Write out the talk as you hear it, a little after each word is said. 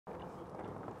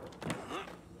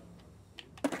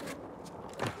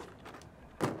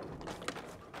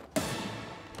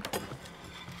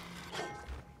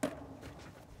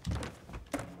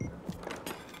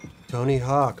Tony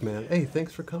Hawk, man. Hey,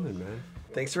 thanks for coming, man.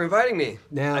 Thanks for inviting me.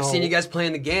 Now, I've seen you guys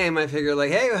playing the game. I figured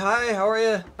like, hey, hi, how are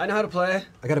you? I know how to play.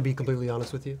 I gotta be completely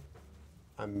honest with you.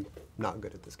 I'm not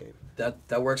good at this game.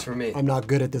 That works for me. I'm not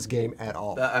good at this game at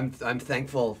all. I'm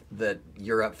thankful that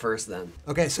you're up first then.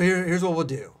 Okay, so here's what we'll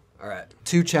do. All right.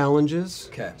 2 challenges.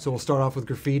 Okay. So we'll start off with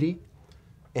graffiti,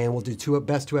 and we'll do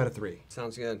best 2 out of 3.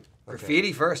 Sounds good.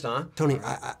 Graffiti first, huh? Tony,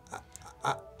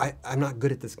 I'm not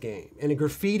good at this game, and a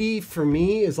graffiti for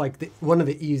me is like one of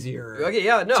the easier. Okay,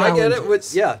 yeah, no, I get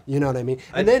it. Yeah, you know what I mean.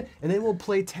 And then we'll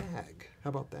play tag.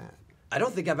 How about that? I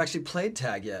don't think I've actually played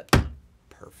tag yet.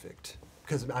 Perfect,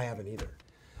 because I haven't either.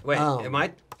 Wait,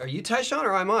 Are you Tyshawn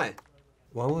or am I?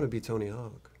 Well, I want to be Tony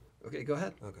Hawk. Okay, go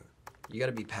ahead. Okay. You got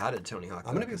to be padded Tony Hawk.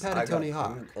 I'm gonna be padded Tony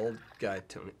Hawk. I'm an old guy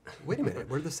Tony. Wait a minute,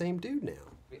 we're the same dude now.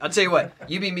 I'll tell you what.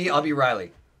 You be me, I'll be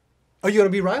Riley. Oh, you want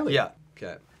to be Riley? Yeah.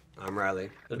 Okay. I'm Riley.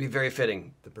 It'll be very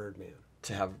fitting. The Birdman.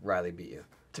 To have Riley beat you.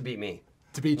 To beat me.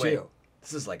 To beat you.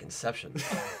 This is like Inception.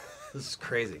 This is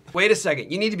crazy. Wait a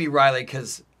second. You need to be Riley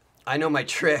because I know my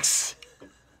tricks.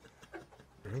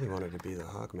 I really wanted to be the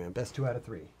Hawk, man. Best 2 out of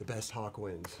 3. The best Hawk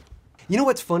wins. You know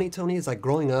what's funny, Tony? Is like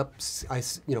growing up, I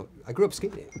grew up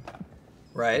skating.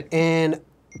 Right. And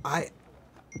I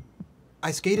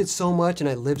skated so much and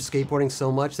I lived skateboarding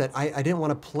so much that I didn't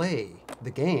want to play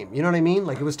the game. You know what I mean?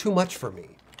 Like it was too much for me.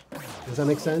 Does that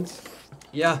make sense?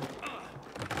 Yeah.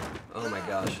 Oh my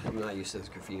gosh, I'm not used to this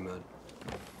graffiti mode.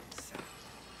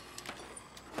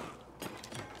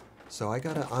 So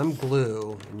I'm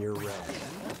blue and you're red.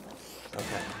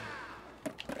 Okay.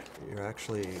 You're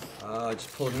actually... I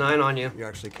just pulled 9 on you. You're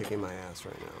actually kicking my ass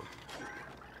right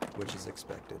now, which is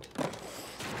expected.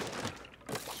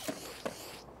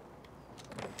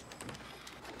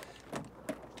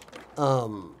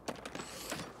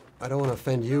 I don't want to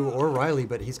offend you or Riley,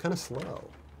 but he's kind of slow.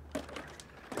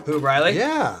 Who, Riley?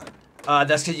 Yeah.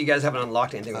 That's because you guys haven't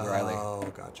unlocked anything with Riley.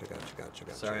 Oh, gotcha.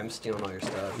 Sorry, I'm stealing all your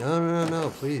stuff.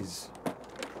 No, please.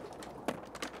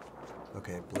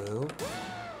 Okay, blue.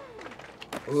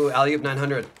 Ooh, alley-oop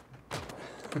 900.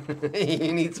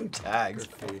 You need some tags.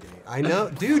 Graffiti. I know.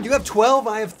 Dude, you have 12,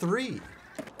 I have 3. Here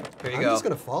you I'm go. just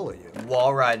going to follow you.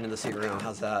 Wall ride into the secret room.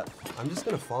 How's that? I'm just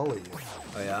going to follow you.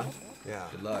 Oh, yeah? Yeah.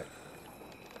 Good luck.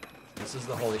 This is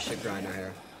the holy shit grinder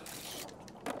here.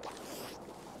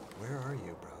 Where are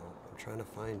you, bro? I'm trying to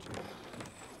find you.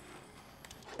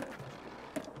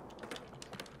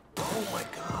 Oh my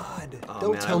god. Oh,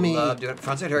 Don't man, tell me. I love doing it.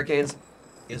 Frontside Hurricanes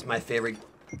is my favorite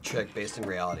trick based in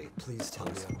reality. Please tell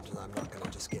me I'm not going to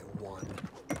just get 1.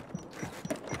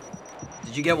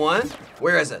 Did you get 1?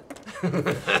 Where is it?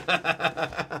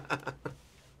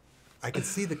 I can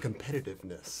see the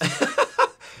competitiveness.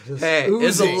 Hey, oozing,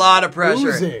 it's a lot of pressure.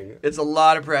 Oozing. It's a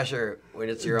lot of pressure when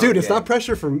it's your own Dude, it's game. not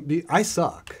pressure for me. I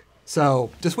suck.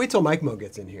 So just wait till Mike Mo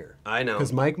gets in here. I know.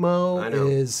 Because Mike Mo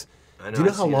is... I know. Do you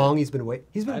know how long he's been waiting?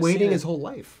 He's been waiting his whole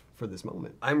life for this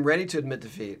moment. I'm ready to admit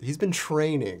defeat. He's been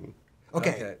training.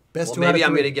 Okay. Best 2 maybe out of 3.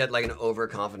 I'm going to get like an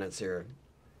overconfidence here.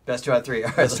 Best 2 out of 3. All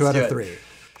right, Best 2 out of 3.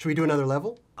 Should we do another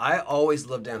level? I always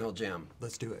love downhill jam.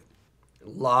 Let's do it. A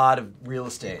lot of real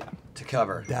estate to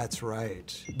cover. That's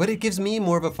right. But it gives me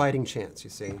more of a fighting chance,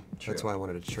 you see. True. That's why I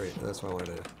wanted to trade. That's why I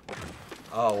wanted to...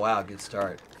 Oh, wow. Good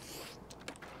start.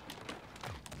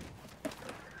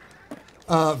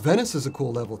 Venice is a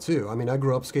cool level, too. I mean, I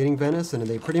grew up skating Venice, and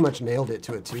they pretty much nailed it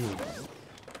to a T.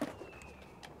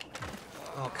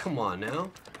 Oh, come on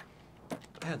now.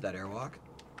 I had that airwalk.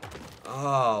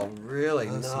 Oh, really?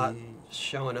 Not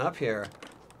showing up here.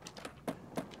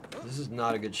 This is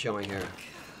not a good showing here.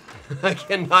 I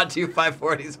cannot do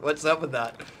 540s. What's up with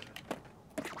that?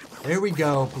 There we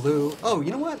go, blue. Oh,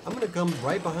 you know what? I'm going to come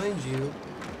right behind you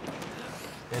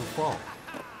and fall.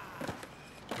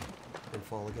 And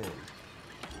fall again.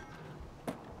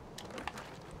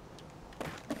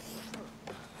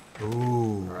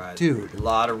 Ooh, right. Dude. A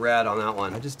lot of red on that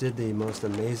one. I just did the most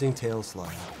amazing tail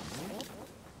slide.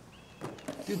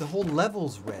 Dude, the whole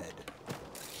level's red.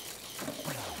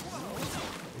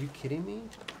 Are you kidding me?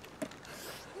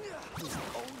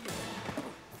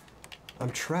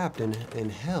 I'm trapped in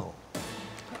hell.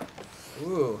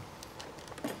 Ooh.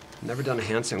 Never done a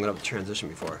handstand without the transition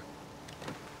before.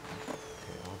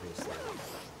 Okay, obviously.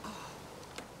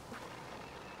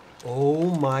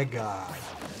 Oh my god.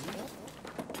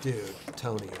 Dude,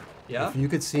 Tony. Yeah? If you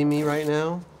could see me right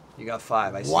now. You got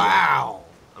 5. I see. Wow.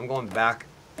 I'm going back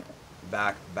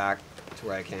to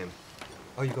where I came.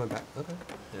 Oh, you're going back? Okay.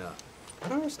 Yeah. I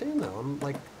don't understand though. I'm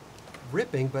like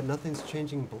ripping, but nothing's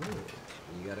changing blue.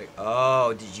 You gotta.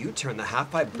 Oh, did you turn the half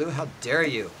pipe blue? How dare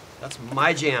you? That's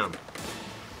my jam.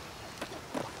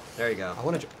 There you go. I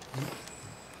want to.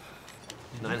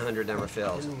 900 never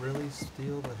fails. Didn't really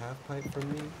steal the half pipe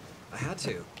from me. I had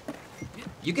to.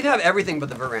 You can have everything but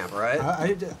the vert ramp, all right?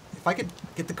 If I could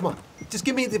get the, come on, just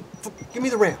give me the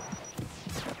ramp.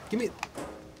 Give me,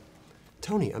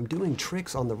 Tony, I'm doing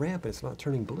tricks on the ramp and it's not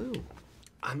turning blue.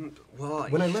 Well.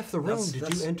 When I left the room, did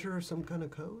that's- you enter some kind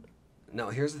of code? No,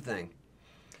 here's the thing.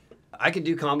 I can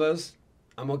do combos.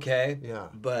 I'm okay. Yeah.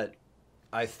 But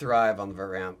I thrive on the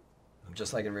vert ramp,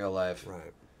 just like in real life.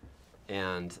 Right.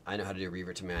 And I know how to do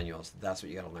revert to manuals. That's what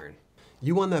you got to learn.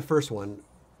 You won that first one.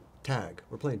 Tag.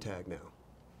 We're playing tag now.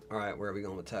 All right, where are we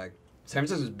going with tag? San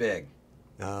Francisco's big,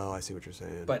 Oh, I see what you're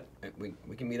saying. but we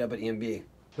can meet up at EMB.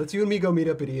 Let's you and me go meet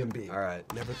up at EMB. All right.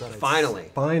 Never thought I'd Finally.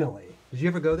 Finally. Did you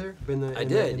ever go there? I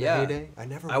did, in yeah. The heyday? I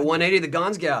never. I went 180 the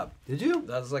Gons Gap. there. Did you?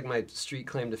 That was like my street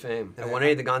claim to fame. I And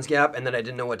 180 the Gons Gap, and then I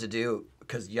didn't know what to do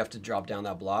because you have to drop down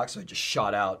that block, so I just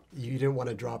shot out. You didn't want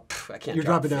to drop. I can't You're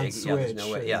drop dropping down fake. switch. Yeah, there's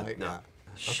no way. and Yeah, like, no.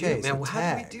 Shoot, Okay, man, so how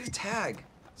tag. do we do tag?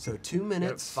 So 2 Gotta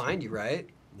minutes. find you, right?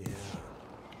 Yeah.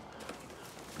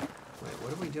 Wait,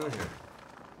 what are we doing here?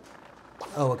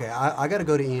 Oh, okay. I got to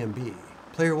go to EMB.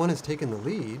 Player 1 has taken the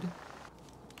lead.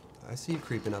 I see you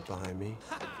creeping up behind me.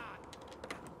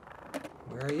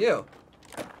 Where are you?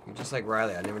 You're just like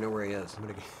Riley. I never know where he is. I'm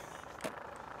gonna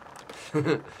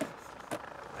get.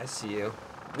 I see you.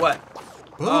 What?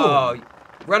 Boom. Oh,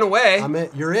 run away. I'm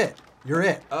it. You're it. You're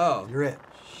it. Oh. You're it.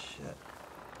 Shit.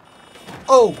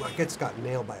 Oh, I just got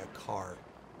nailed by a car.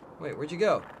 Wait, where'd you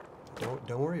go?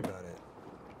 Don't worry about it.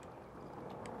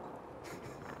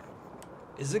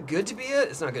 Is it good to be it?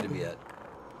 It's not good to be it.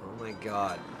 Oh my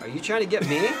god. Are you trying to get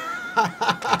me?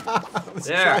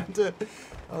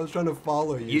 I was trying to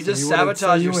follow you. You so just you wouldn't- so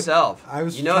sabotage you would- yourself. I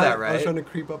was You know trying- that, I was right? trying to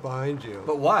creep up behind you.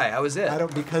 But why? How was it? I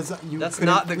don't because you. That's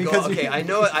couldn't- not the goal. because Okay, you- I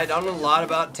know I don't know a lot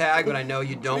about tag, but I know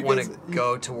you don't want to because you-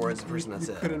 go towards the person that's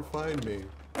you it. couldn't find me.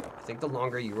 I think the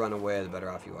longer you run away, the better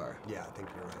off you are. Yeah, I think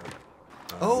you're right.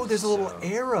 Oh, there's a little so-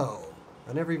 arrow.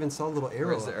 I never even saw a little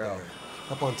arrow. Where's the up arrow? there.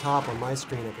 Up on top on my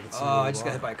screen, I could see. Oh, where I you just got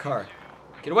are. hit by a car.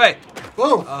 Get away!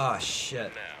 Boom! Oh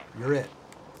shit. You're it.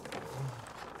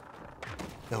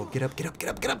 No, get up, get up, get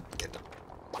up, get up, get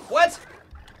up. What?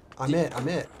 I'm it, I'm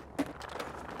it.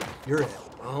 You're it.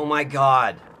 Oh my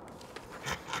god.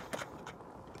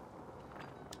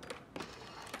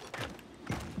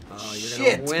 Oh, you're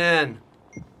Shit. gonna win.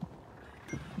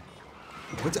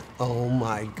 What's it? Oh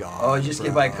my god. Oh, you just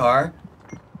get by a bro. car?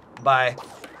 Bye.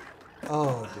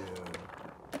 Oh,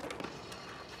 dude.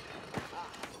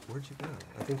 Where'd you go?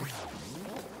 I think.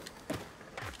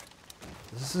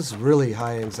 This is really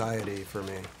high anxiety for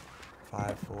me.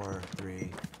 5, 4,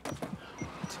 3,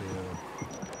 2.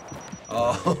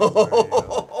 Oh.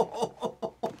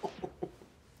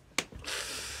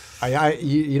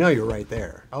 You know you're right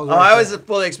there. Oh, I was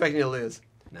fully expecting you to lose.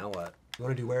 Now what? You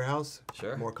want to do warehouse?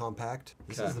 Sure. More compact.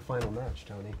 This Okay. is the final match,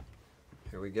 Tony.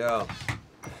 Here we go.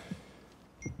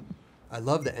 I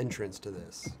love the entrance to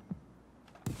this.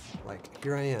 Like,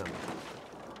 here I am.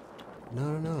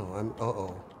 No, no, no. I'm.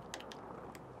 Oh,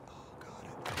 God.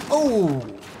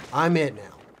 Oh! I'm it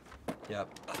now. Yep.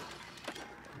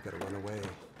 You gotta run away.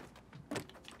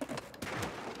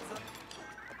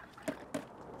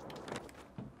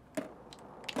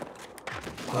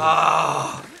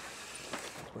 Ah.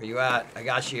 Where you at? I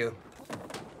got you.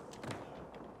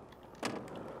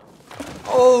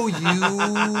 Oh, you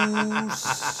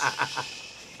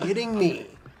shitting me.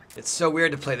 It's so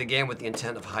weird to play the game with the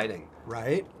intent of hiding.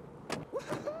 Right?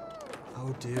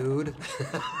 Oh, dude.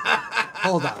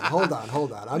 Hold on, hold on,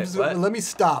 hold on. Wait, what? Let me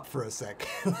stop for a second.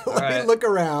 Let me right. look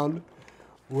around.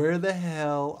 Where the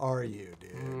hell are you,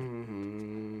 dude?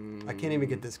 Mm-hmm. I can't even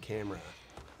get this camera.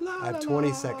 I have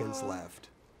 20 seconds left.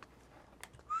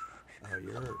 Oh,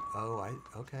 you're. Oh,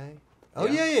 okay. Oh,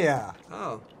 Yeah. yeah.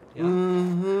 Oh, yeah.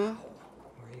 Mm-hmm. Where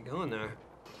are you going there?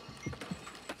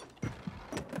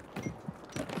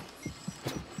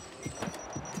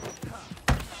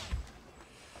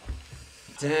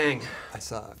 Dang. I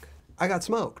suck. I got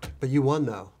smoked, but you won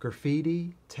though.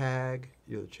 Graffiti, tag,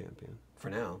 you're the champion. For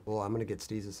now. Well, I'm gonna get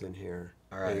Steezus in here.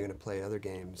 All and right. You're gonna play other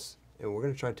games, and we're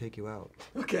gonna try to take you out.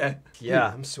 Okay.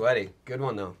 Yeah, I'm sweaty. Good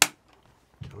one though.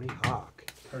 Tony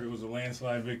Hawk. Heard it was a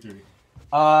landslide victory.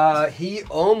 He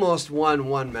almost won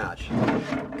one match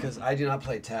because I do not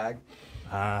play tag.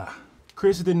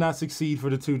 Chris did not succeed for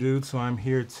the two dudes, so I'm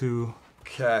here to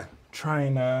Okay. try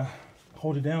and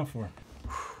hold it down for him.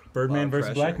 Birdman of versus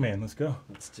pressure. Blackman, let's go.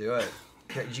 Let's do it.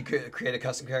 Okay, did you create a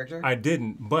custom character? I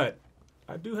didn't, but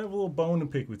I do have a little bone to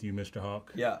pick with you, Mr.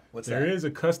 Hawk. Yeah. What's There that? is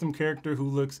a custom character who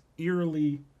looks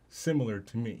eerily similar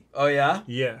to me. Oh yeah.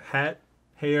 Yeah, hat,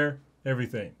 hair,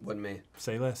 everything. Wasn't me.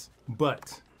 Say less.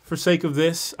 But for sake of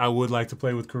this, I would like to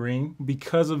play with Kareem.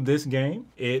 Because of this game,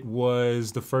 it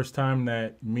was the first time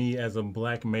that me as a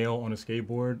black male on a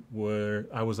skateboard where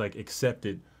I was like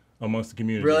accepted amongst the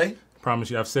community. Really?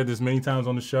 Promise you. I've said this many times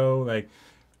on the show. Like,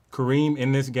 Kareem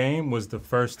in this game was the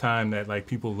first time that like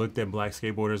people looked at black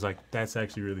skateboarders like, that's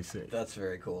actually really sick. That's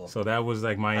very cool. So that was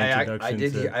like my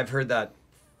introduction. I've heard that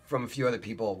from a few other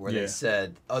people where Yeah. they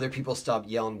said other people stopped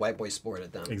yelling white boy sport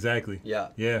at them. Exactly. Yeah.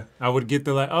 Yeah. I would get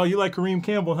the like, oh, you like Kareem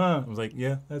Campbell, huh? I was like,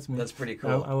 yeah, that's me. That's pretty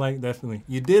cool. I like, definitely.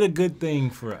 You did a good thing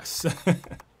for us.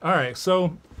 All right,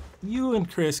 so you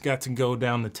and Chris got to go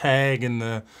down the tag and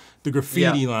the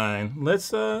graffiti line. Let's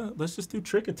just do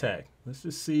trick attack. Let's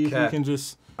just see if we can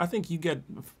just. I think you get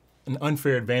an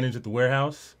unfair advantage at the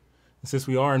warehouse. And since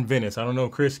we are in Venice, I don't know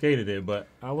if Chris skated it, but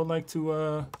I would like to.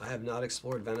 I have not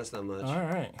explored Venice that much. All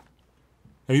right.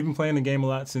 Have you been playing the game a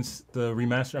lot since the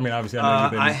remaster? I mean, obviously, I know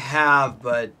you've been. I have,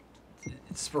 but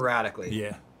sporadically.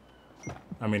 Yeah.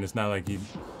 I mean, it's not like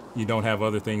you don't have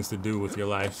other things to do with your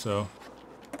life, so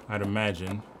I'd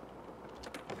imagine.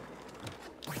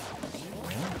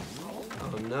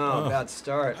 Oh no, bad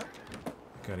start.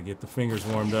 Gotta get the fingers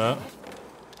warmed up.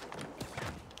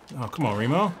 Oh, come on,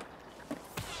 Remo.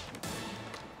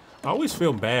 I always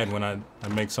feel bad when I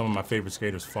make some of my favorite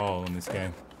skaters fall in this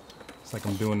game. It's like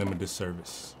I'm doing them a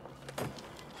disservice.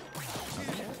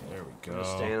 Okay, there we go.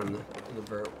 Stand on the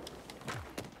vert.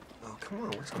 Oh, come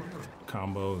on, what's going on?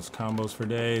 Combos for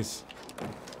days.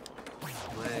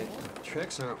 My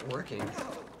tricks aren't working.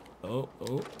 Oh,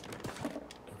 there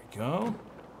we go.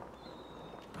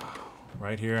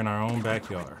 Right here in our own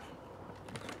backyard.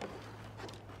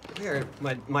 Weird.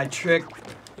 My trick.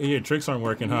 Your tricks aren't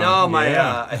working, huh? No,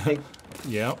 Yeah. I think.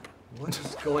 Yep. What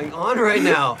is going on right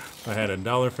now? I had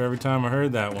 $1 for every time I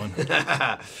heard that one.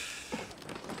 I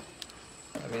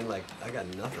mean, like, I got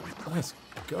nothing. Let's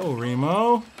go,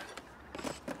 Remo.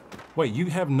 Wait, you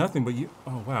have nothing, but you.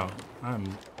 Oh wow.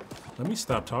 Let me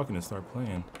stop talking and start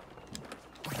playing.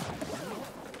 I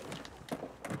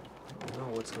don't know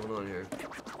what's going on here.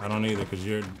 I don't either, because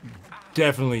you're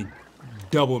definitely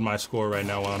doubled my score right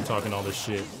now while I'm talking all this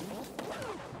shit.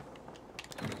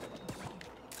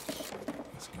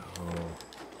 Let's go.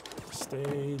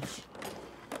 Stage.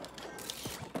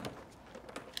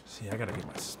 See, I gotta get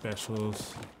my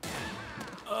specials.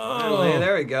 Finally,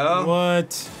 there we go.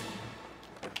 What?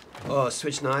 Oh,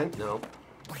 switch 9? No.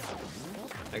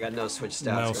 I got no switch stats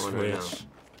No going right now. switch.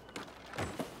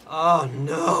 Oh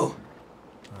no.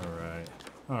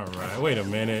 All right, wait a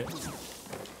minute.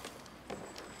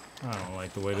 I don't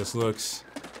like the way this looks.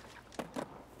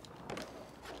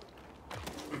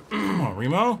 Come on,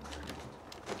 Remo.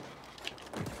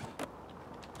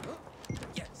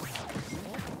 Yes.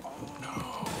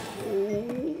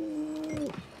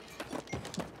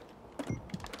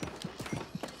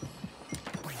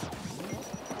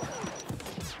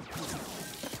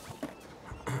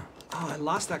 Oh, I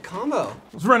lost that combo.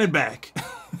 Let's run it back.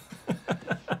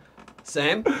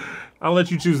 Same. I'll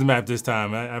let you choose the map this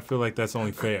time. I feel like that's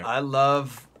only fair. I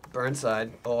love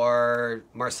Burnside or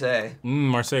Marseille.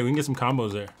 Marseille, we can get some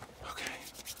combos there. Okay.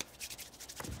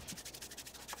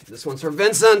 This one's for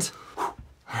Vincent. All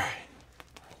right.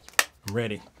 I'm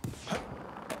ready.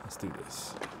 Let's do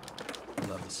this. I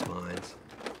love the spines.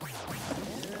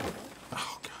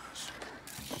 Oh, gosh.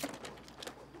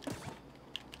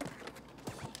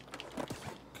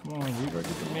 Come on, we gotta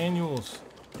get the manuals.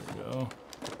 There we go.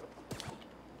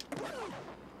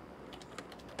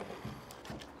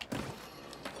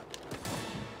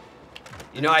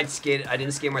 You know, I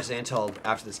didn't skate Marseille until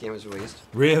after this game was released.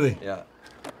 Really? Yeah.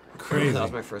 Crazy. That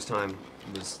was my first time.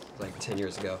 It was like 10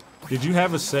 years ago. Did you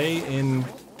have a say in,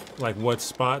 like, what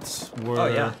spots were? Oh,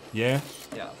 yeah. Yeah?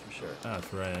 Yeah, for sure.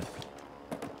 That's right.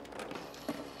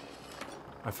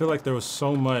 I feel like there was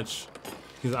so much,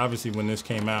 because obviously when this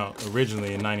came out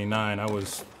originally in '99, I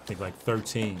was, I think, like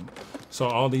 13. So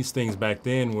all these things back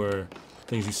then were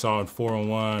things you saw in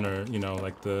 4-on-1 or, you know,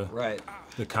 like the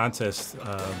contest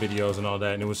videos and all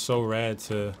that. And it was so rad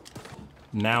to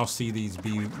now see these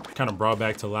be kind of brought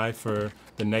back to life for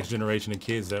the next generation of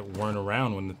kids that weren't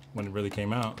around when it really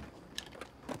came out.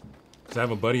 Because I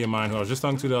have a buddy of mine who I was just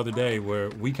talking to the other day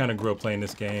where we kind of grew up playing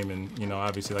this game, and, you know,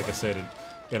 obviously, like I said,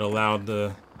 it allowed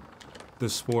the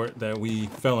sport that we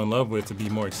fell in love with to be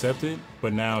more accepted.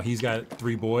 But now he's got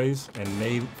 3 boys, and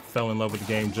they fell in love with the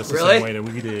game just the same way that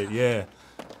we did. Yeah.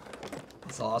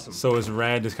 That's awesome. So it's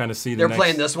rad to kind of see the They're next...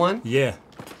 playing this one? Yeah.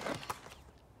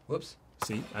 Whoops.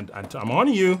 See, I'm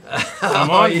on you. I'm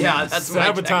on you. Yeah, that's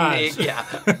sabotage. My technique. Yeah.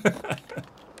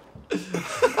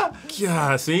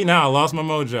 Yeah, see, now I lost my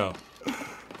mojo.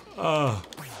 Oh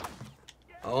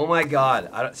my God.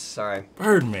 Sorry.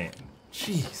 Birdman.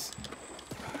 Jeez.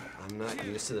 I'm not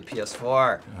used to the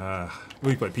PS4. What do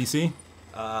you play, PC?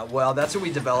 Well, that's what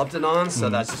we developed it on, so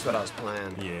that's just what I was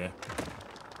playing. Yeah.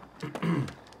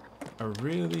 I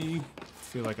really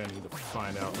feel like I need to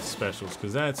find out the specials,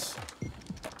 because that's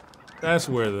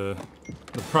where the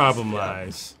problem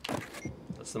lies.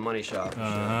 That's the money shot. For sure.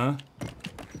 Uh-huh.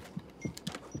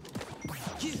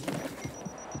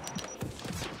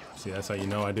 See, that's how you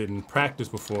know I didn't practice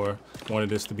before. Wanted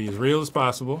this to be as real as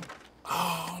possible.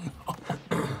 Oh, no.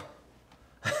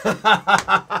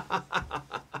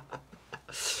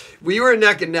 We were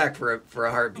neck and neck for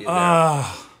a heartbeat there.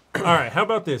 All right, how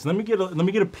about this? Let me get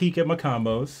a peek at my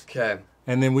combos, Okay.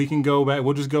 and then we can go back.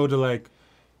 We'll just go to like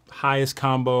highest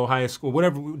combo, highest score,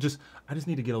 whatever. I just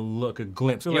need to get a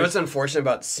glimpse. You know what's unfortunate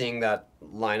about seeing that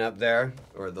lineup there,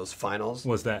 or those finals?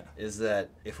 What's that? Is that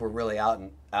if we're really out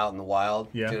in the wild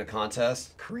Yeah. doing a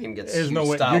contest, Kareem gets There's huge no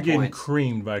way style you're getting points.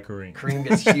 creamed by Kareem. Kareem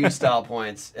gets huge style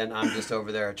points, and I'm just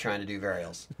over there trying to do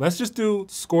varials. Let's just do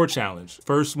score challenge.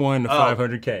 First one to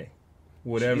 500K.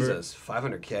 Whatever. Jesus,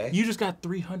 500K? You just got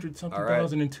 300 something All right.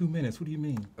 thousand in 2 minutes. What do you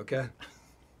mean? Okay.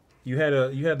 You had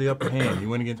the upper hand. You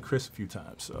went against Chris a few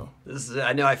times, so.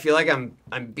 I know. I feel like I'm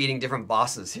beating different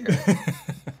bosses here.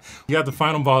 You got the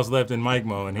final boss left in Mike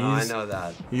Mo, and Oh, I know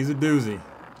that. he's a doozy.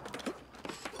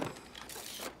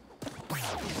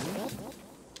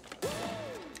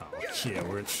 Oh yeah,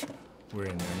 we're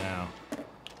in there now.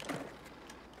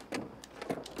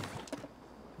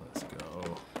 Let's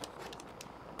go.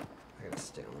 I gotta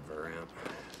stay on the ramp.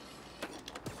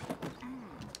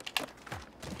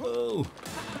 Whoa.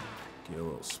 Get a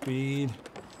little speed.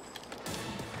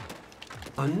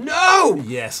 Oh no!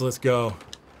 Yes, let's go.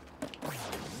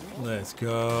 Let's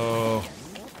go.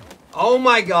 Oh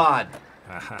my God!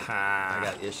 Ha ha I ha.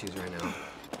 got issues right now.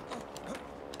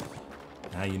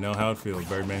 Now you know how it feels,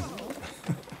 Birdman.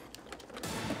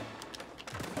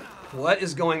 What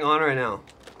is going on right now?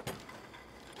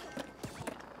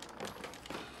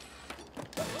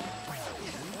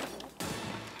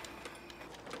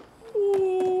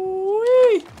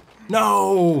 Ooh-wee.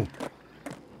 No!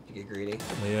 You get greedy.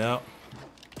 Yeah.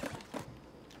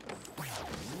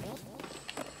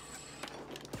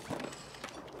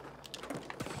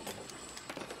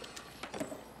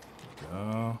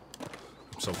 Go.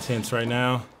 I'm so tense right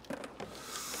now.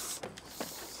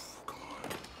 Come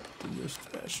on. Do your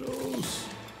specials.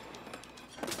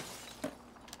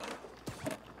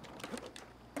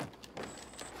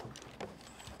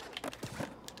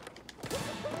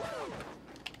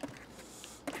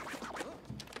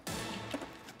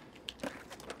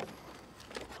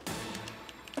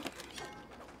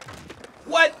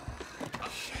 What?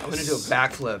 I'm gonna do a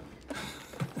backflip.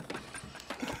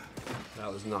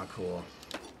 That was not cool.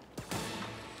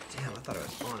 Damn, I thought I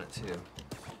was on it too.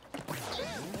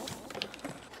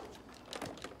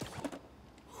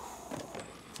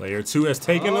 Player 2 has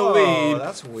taken the Oh, lead.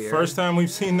 that's weird. First time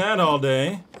we've seen that all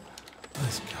day.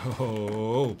 Let's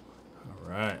go. All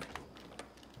right.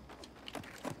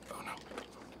 Oh no.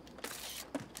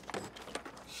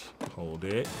 Hold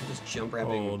it. I'm just jump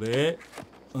ramping. Hold it.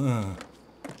 What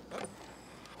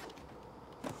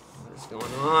is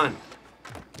going on?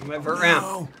 Give me my vert ramp.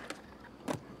 No.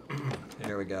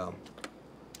 There we go.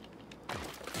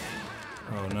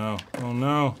 Oh no. Oh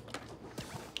no.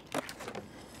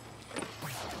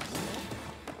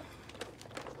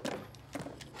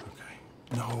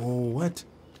 Okay. No, what?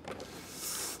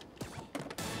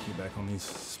 Get back on these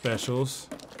specials.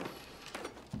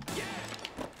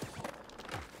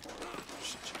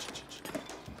 Shit, shit, shit, shit, shit.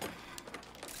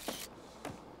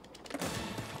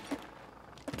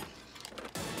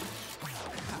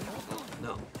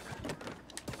 No.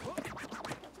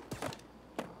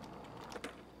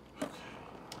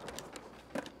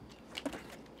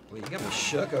 Well, you got me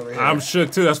shook over here. I'm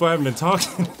shook too. That's why I haven't been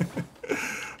talking.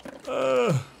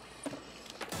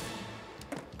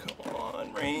 Come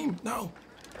on, Reem. No.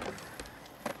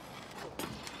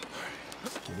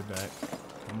 Let's get it back.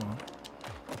 Come on.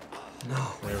 No.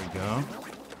 There we go.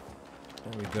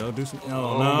 There we go. Do some. Oh,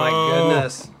 Oh no. my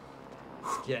goodness.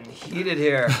 It's getting heated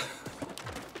here.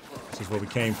 This is what we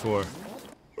came for.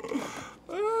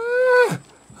 Ah,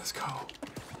 let's go.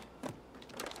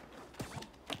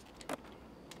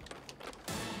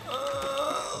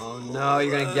 Oh no,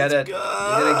 you're gonna get it. You're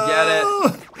gonna get it.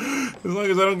 As long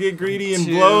as I don't get greedy and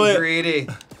Too blow it. greedy.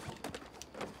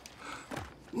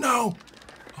 No.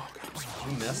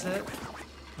 Did you miss it?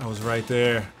 I was right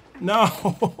there. No.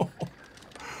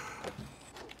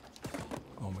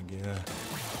 Oh my god.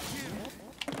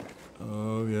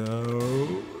 Oh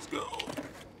yo. Let's go.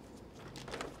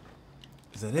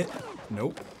 Is that it?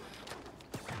 Nope.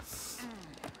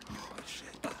 Holy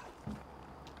shit.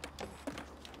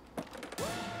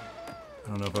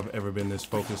 know if I've ever been this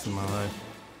focused in my life.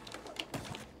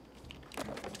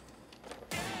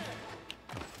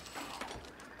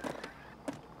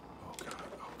 Oh God,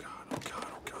 oh God, oh God,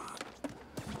 oh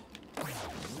God.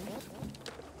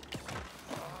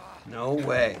 No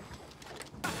way.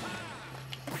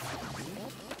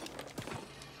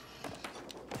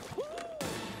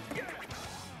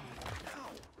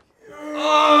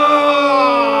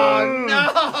 Oh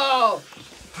no!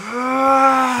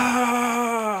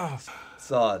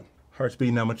 Solid. Heart's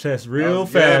beating out my chest real That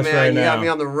was good, fast man. right You now. got me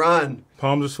on the run.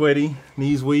 Palms are sweaty,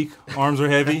 knees weak, arms are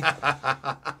heavy.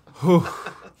 Whew.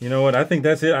 You know what? I think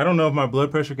that's it. I don't know if my blood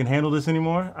pressure can handle this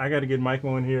anymore. I got to get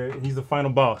Michael in here. He's the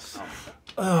final boss.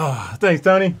 Thanks,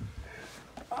 Tony.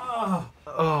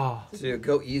 Dude,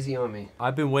 go easy on me.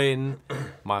 I've been waiting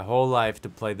my whole life to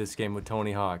play this game with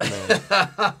Tony Hawk, man.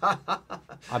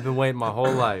 I've been waiting my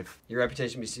whole life. Your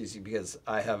reputation precedes you because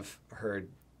I have heard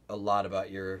a lot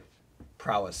about your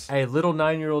prowess. Hey, little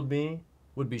 9-year-old me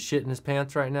would be shitting his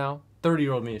pants right now.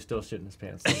 30-year-old me is still shitting his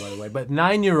pants, though, by the way. But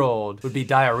 9-year-old would be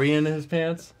diarrhea in his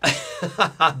pants.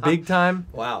 Big time.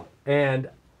 Wow. And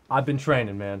I've been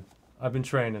training, man. I've been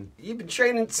training. You've been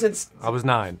training since... I was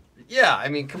 9. Yeah, I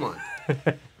mean, come on.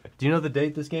 Do you know the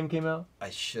date this game came out? I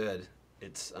should.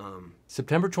 It's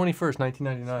September 21st,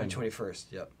 1999. 21st,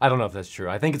 yep. I don't know if that's true.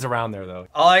 I think it's around there, though.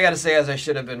 All I gotta say is I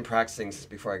should have been practicing since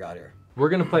before I got here. We're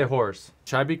going to play horse.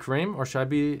 Should I be Kareem or should I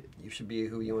be... You should be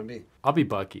who you want to be. I'll be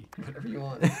Bucky. Whatever you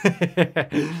want.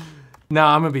 No,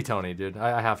 I'm going to be Tony, dude.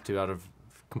 I have to, out of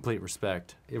complete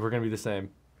respect. We're going to be the same.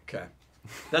 Okay.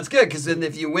 That's good, because then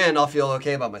if you win, I'll feel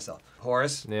okay about myself.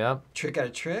 Horse. Yeah. Trick out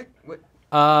of trick? What?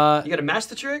 You You gotta match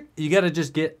the trick? got to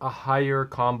just get a higher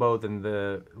combo than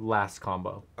the last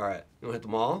combo. Alright. You wanna hit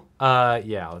them all?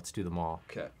 Yeah, let's do them all.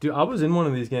 Okay. Dude, I was in one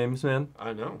of these games, man.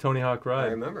 I know. Tony Hawk I Ride.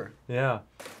 remember. Yeah.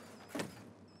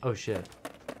 Oh, shit.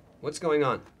 What's going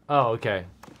on? Oh, okay.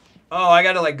 Oh, I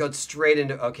gotta like go straight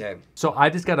into... Okay. So I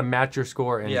just got to match your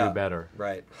score and Yeah. do better.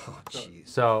 Right. Oh, jeez.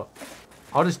 So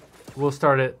we'll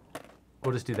start it.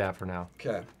 We'll just do that for now.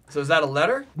 Okay. So is that a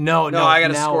letter? No, No, I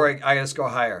gotta now- score. I gotta score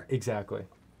higher. Exactly.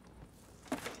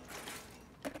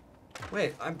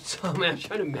 Wait, I'm trying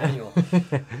to manual.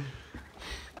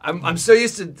 I'm so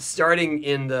used to starting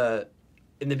in the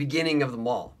beginning of the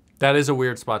mall. That is a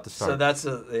weird spot to start. So that's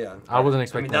a yeah. I wasn't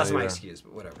expecting that's that my either. excuse,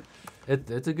 but whatever.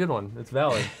 It's a good one. It's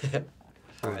valid.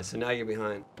 All right, so now you're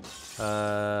behind.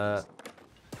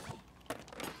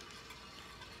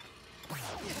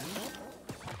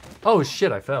 Oh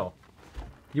shit! I fell.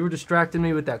 You were distracting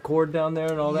me with that cord down there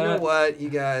and all You that. know what, you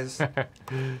guys?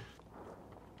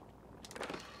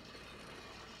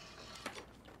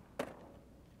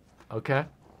 Okay.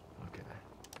 Okay.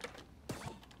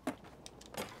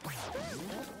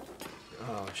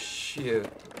 Oh shoot!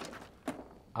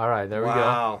 All right, there we go.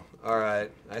 Wow. All right,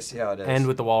 I see how it is. End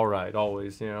with the wall ride,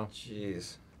 always, you know.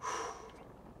 Jeez.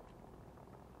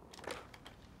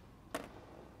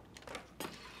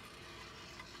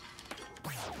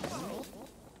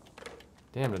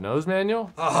 Damn, the nose manual?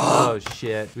 Oh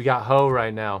shit. We got Ho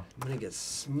right now. I'm gonna get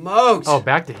smoked. Oh,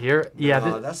 back to here? Yeah,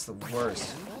 Oh, that's the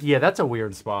worst. yeah, that's a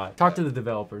weird spot. Talk to the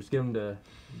developers. Get them to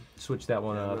switch that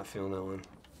one Yeah, I'm up. not feeling that one.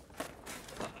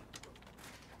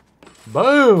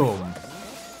 Boom!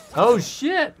 Oh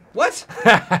shit! What?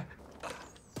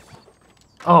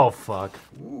 Oh fuck.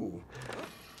 Ooh.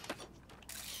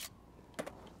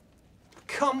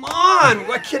 Come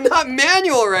on! I cannot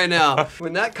manual right now.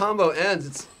 When that combo ends,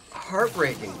 it's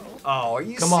heartbreaking. Oh, are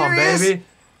you Come on, serious? baby.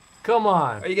 Come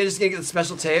on. Are you just gonna get the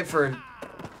special tape for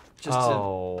just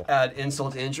Oh. to add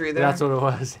insult to injury there? That's what it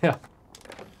was, yeah.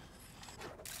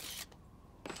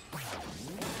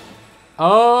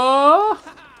 Oh!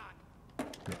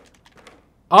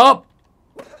 Up!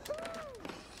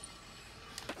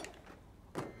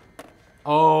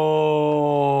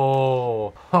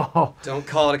 Oh! Don't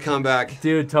call it a comeback.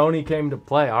 Dude, Tony came to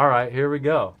play. All right, here we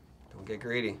go. Don't get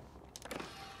greedy.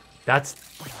 That's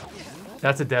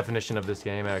a definition of this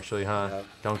game, actually, huh? Yep.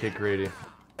 Don't get greedy.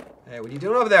 Hey, what are you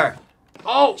doing over there?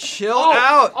 Oh! Chill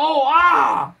out. Oh,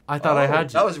 ah! I thought I Oh,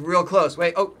 had you. That was real close.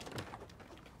 Wait, oh.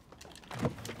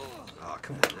 Oh,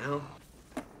 come on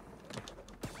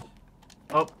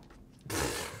Oh,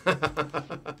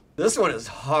 now. This one is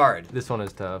hard. this one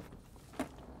is tough.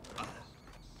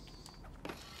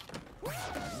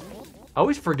 I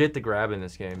always forget to grab in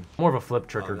this game. More of a flip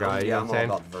tricker Oh, no, guy, you yeah, know I'm what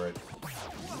I'm all saying? about vert.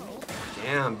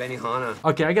 Damn, Benihana.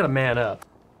 Okay, I gotta man up.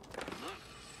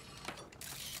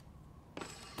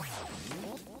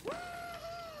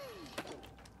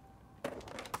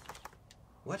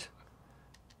 What?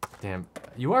 Damn,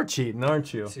 you are cheating,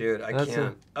 aren't you? Dude, I That's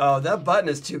can't. Oh, that button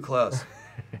is too close.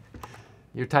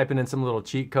 You're typing in some little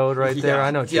cheat code right there. Yeah,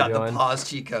 I know what yeah, you're doing. the pause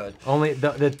cheat code. Only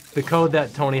the code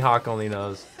that Tony Hawk only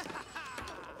knows.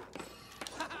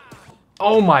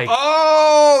 Oh my!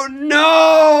 Oh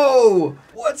no!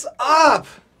 What's up?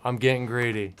 I'm getting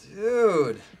greedy.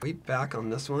 Dude, we back on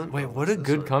this one? Wait, Oh, what a what's this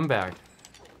good one? comeback.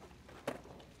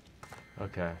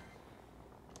 Okay.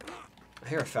 I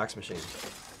hear a fax machine.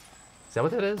 Is that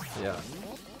what that is? Yeah.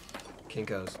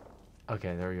 Kinko's.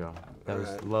 Okay, there we go. That was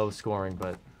Alright. low scoring,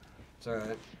 but It's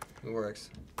alright. It works.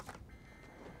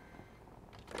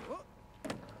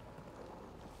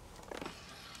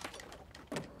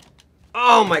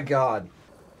 Oh my god.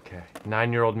 okay.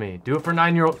 9-year-old me. Do it for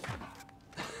 9-year-old.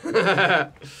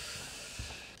 That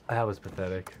was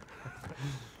pathetic.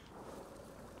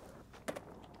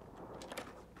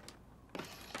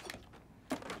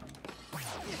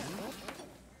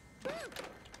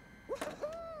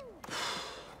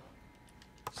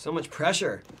 So much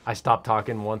pressure. I stopped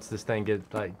talking once this thing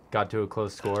got to a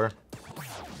close score.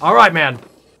 All right, man.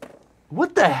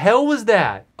 What the hell was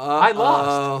that? I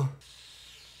lost.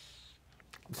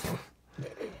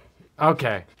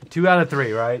 Okay. 2 out of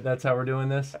 3, right? That's how we're doing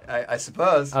this? I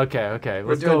suppose. Okay. We're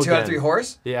Let's doing go 2 out of again. 3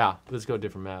 horse? Yeah, let's go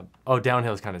different map. Oh,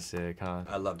 downhill's kind of sick, huh?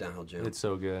 I love downhill jump. It's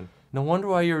so good. No wonder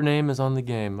why your name is on the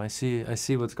game. I see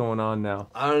what's going on now.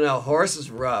 I don't know. Horse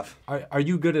is rough. Are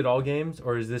you good at all games,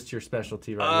 or is this your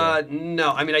specialty right here?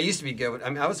 No. I mean, I used to be good. With, I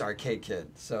mean, I was an arcade kid,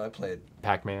 so I played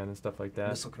Pac-Man and stuff like that?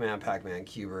 Missile Command, Pac-Man,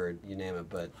 Q-Bird, you name it.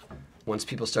 But once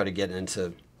people started getting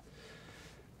into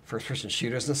first-person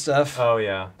shooters and stuff, Oh,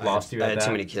 yeah. I Lost had, you I at had that?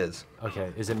 too many kids.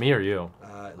 Okay, is it me or you?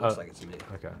 It looks like it's me.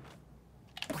 Okay.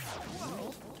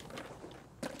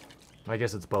 I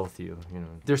guess it's both you, you know.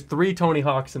 There's 3 Tony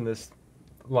Hawks in this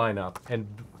lineup, and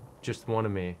just one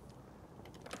of me.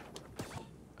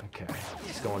 Okay,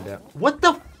 it's going down. What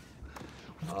the?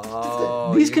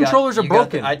 Oh, These you controllers are you got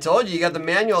broken. I told you, you got the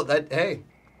manual. That hey.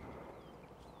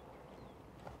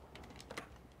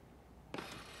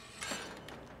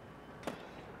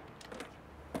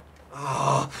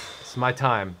 Oh, It's my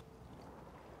time.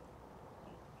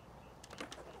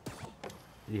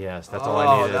 Yes, that's all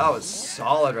I needed. that was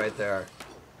solid right there.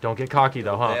 Don't get cocky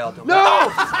though, huh? Fail, don't- No!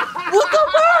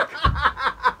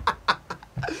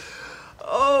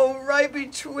 Oh, right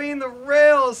between the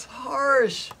rails.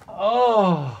 Harsh.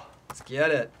 Oh. Let's get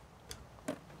it.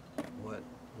 What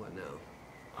now?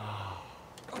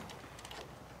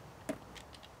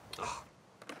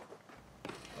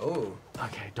 Oh.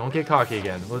 Okay, don't get cocky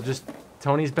again. We'll just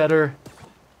Tony's better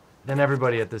than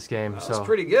everybody at this game, That so was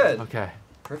pretty good. okay.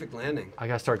 Perfect landing. I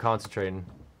gotta start concentrating.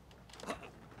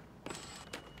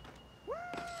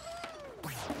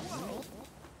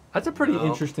 That's a pretty No.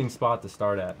 interesting spot to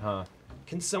start at, huh?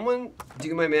 Can someone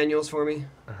do my manuals for me?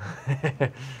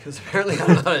 Because apparently I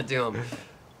don't know how to do them.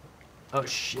 Oh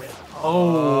shit.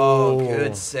 Oh, Oh,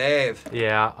 good save.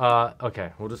 Yeah,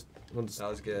 okay. We'll just That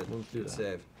was good. Let's do Good that.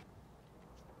 save.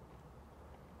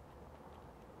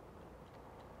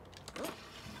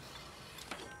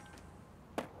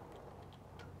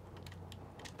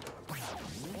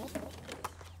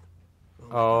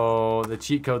 Oh, the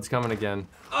cheat code's coming again.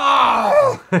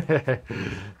 Oh!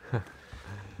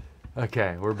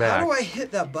 Okay, we're How back. do I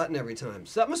hit that button every time?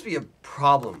 So that must be a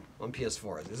problem on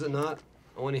PS4, is it not?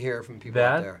 I want to hear from people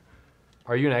out That? there.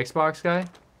 Are you an Xbox guy?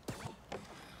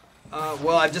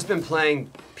 Well, I've just been playing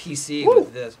PC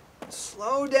with this.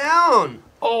 Slow down!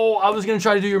 Oh, I was gonna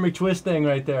try to do your McTwist thing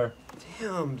right there.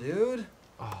 Damn, dude.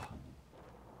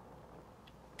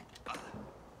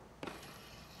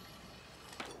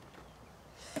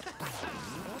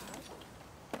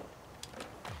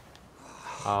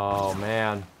 Oh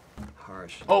man.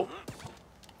 Harsh. Oh,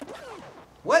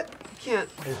 What? You can't.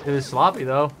 it was sloppy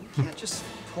though. You can't just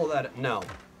pull that. No.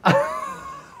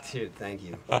 Dude, thank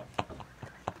you.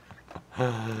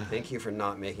 Thank you for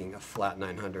not making a flat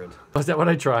 900. Was that what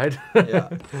I tried? Yeah.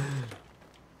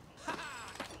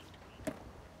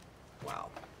 Wow.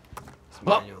 This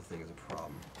Oh. manual thing is a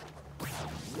problem.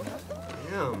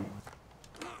 Damn.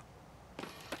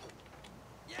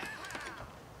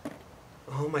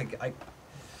 Oh my god.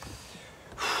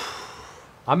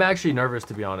 I'm actually nervous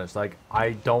to be honest. Like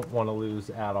I don't want to lose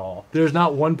at all. There's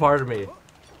not one part of me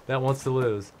that wants to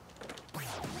lose.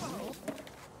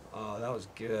 Oh, that was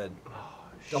good.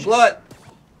 Don't blow it!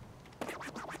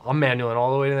 I'm manualing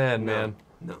all the way to the end, man.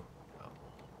 No.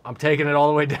 I'm taking it all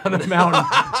the way down the mountain.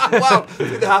 Wow,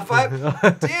 through the half pipe?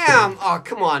 Damn! Oh,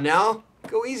 come on now.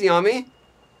 Go easy on me.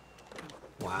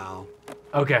 Wow.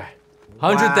 Okay.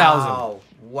 100,000. Wow.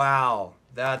 Wow.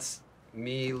 That's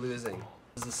me losing.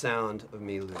 This is the sound of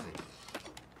me losing.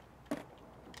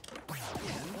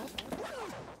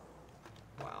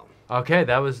 Wow. Okay,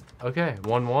 that was okay.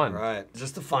 1-1. All right. Is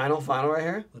this the final right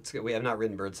here? Let's get. We have not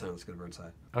ridden Burnside. Let's go to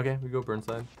Burnside. Okay, we go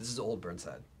Burnside. This is old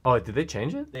Burnside. Oh, did they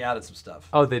change it? They added some stuff.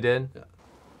 Oh, they did? Yeah.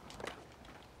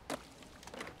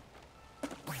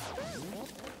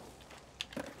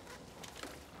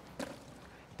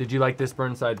 Did you like this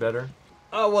Burnside better?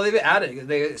 Oh well,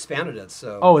 they expanded it.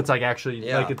 So. Oh, it's like actually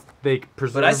Yeah. like it's they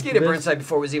preserved. But I skated this? Burnside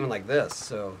before it was even like this,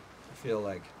 so I feel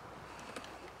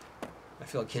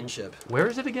a kinship. Where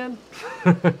is it again?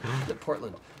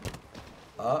 Portland.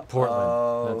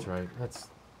 Portland. That's right. That's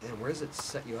Man, where does it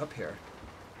set you up here?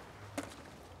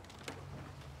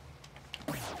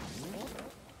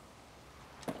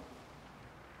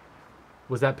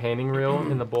 Was that painting real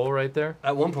in the bowl right there?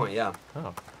 At one point, yeah.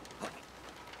 Oh.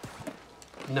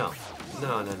 No.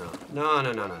 No.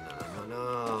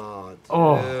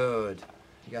 Oh. Dude.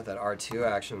 You got that R2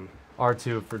 action.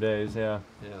 R2 for days, yeah.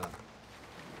 Yeah.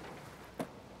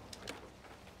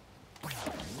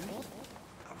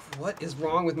 What is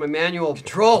wrong with my manual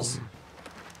controls?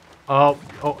 Oh.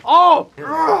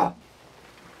 Ugh!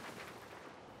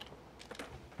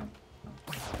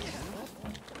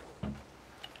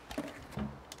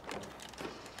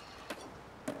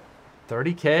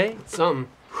 30K? Something.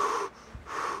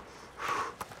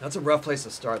 That's a rough place to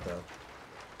start, though.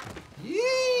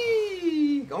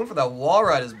 Yee! Going for that wall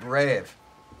ride is brave.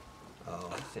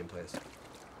 Oh, same place.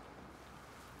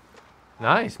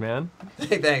 Nice, man.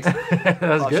 Hey, thanks.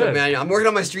 That's good. Manual. I'm working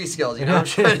on my street skills, you know? I'm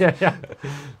trying to- yeah.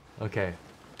 Okay.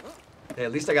 Hey,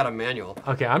 at least I got a manual.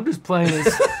 Okay, I'm just playing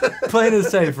it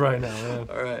safe right now, man.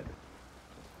 All right.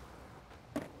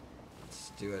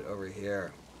 Let's do it over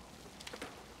here.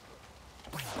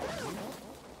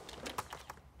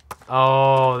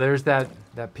 Oh, there's that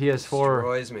PS4.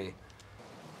 Destroys me.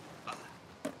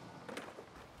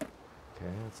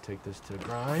 Okay, let's take this to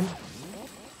grind.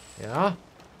 Yeah.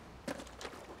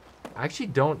 I actually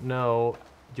don't know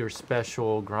your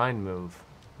special grind move.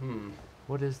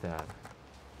 What is that?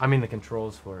 I mean the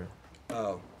controls for it.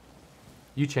 Oh,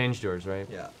 You changed yours, right?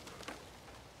 yeah.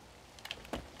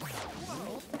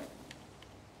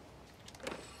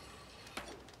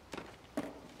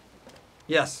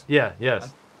 Yes. Yeah,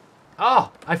 yes.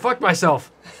 Oh, I fucked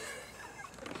myself.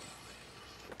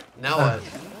 Now what?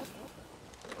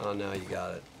 Oh, now you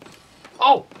got it.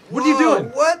 Oh, what are you Whoa,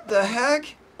 doing? What the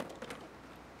heck?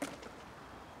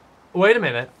 Wait a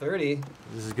minute. 30.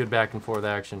 This is good back and forth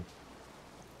action.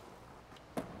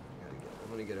 I'm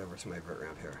gonna get over to my vert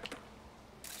ramp here.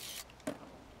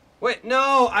 Wait,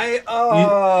 no,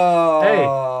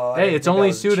 oh. Hey, it's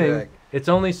only suiting. It's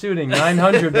only suiting.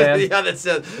 900, man. Yeah, that's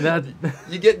it. That,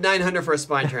 You get 900 for a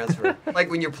spine transfer.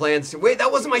 Like when you're playing. Wait,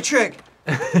 that wasn't my trick.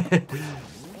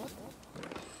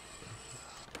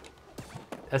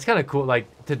 that's kind of cool.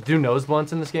 Like to do nose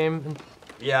blunts in this game.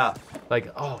 Yeah.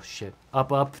 Like, oh shit,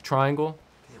 up, triangle.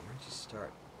 Damn, where'd you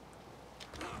start?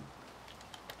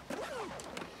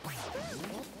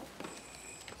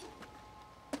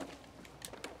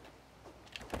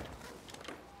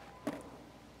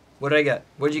 What did I get?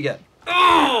 What did you get?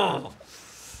 Oh!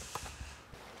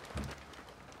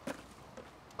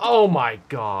 Oh my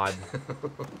god.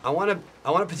 I want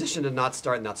to petition to not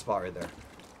start in that spot right there.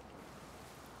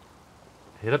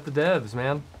 Hit up the devs,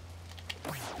 man.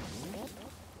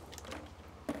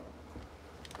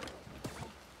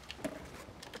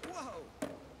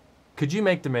 Could you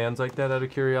make demands like that out of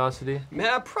curiosity?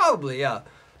 Man, probably, yeah.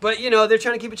 But you know, they're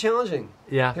trying to keep it challenging.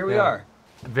 Yeah. Here we yeah. are.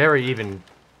 Very even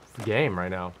game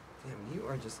right now. Damn, you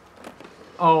are just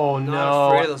Oh not no.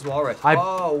 afraid of those wall rides.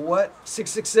 Oh, what?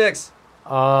 666.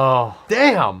 Oh,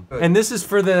 damn. Good. And this is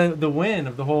for the win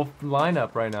of the whole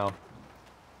lineup right now.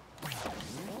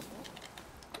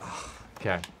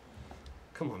 Okay.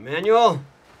 Come on, manual.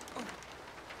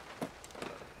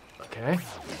 Okay.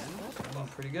 Oh,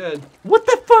 pretty good. What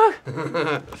the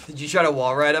fuck? Did you try to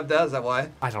wall ride up that? Is that why?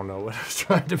 I don't know what I was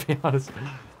trying to be honest.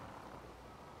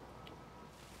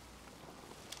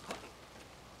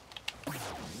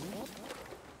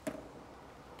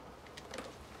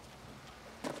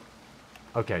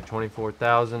 Okay,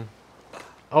 24,000.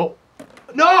 Oh,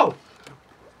 no!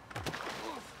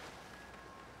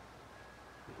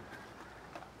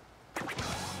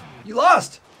 You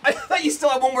lost. I thought you still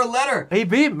had one more letter. He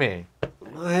beat me.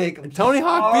 Mike, I'm Tony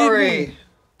Hawk beat sorry. me.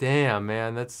 Damn,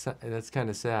 man, that's kind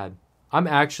of sad. I'm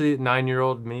actually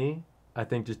 9-year-old me. I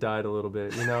think just died a little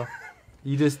bit. You know,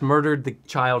 you just murdered the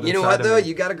child. You know inside what of though? me.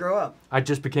 You got to grow up. I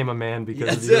just became a man because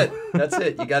That's of you. it. That's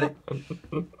it. You got it.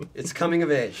 It's coming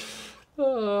of age.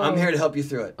 I'm here to help you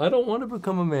through it. I don't want to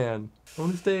become a man. I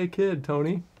want to stay a kid,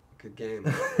 Tony. Good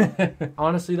game.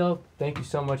 Honestly, though, thank you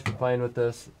so much for playing with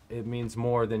us. It means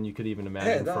more than you could even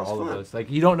imagine that for was all of fun. us. Like,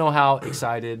 you don't know how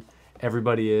excited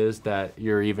everybody is that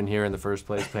you're even here in the first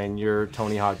place playing your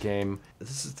Tony Hawk game.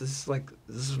 This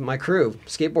is my crew,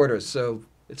 skateboarders. So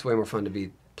it's way more fun to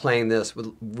be playing this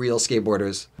with real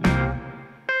skateboarders.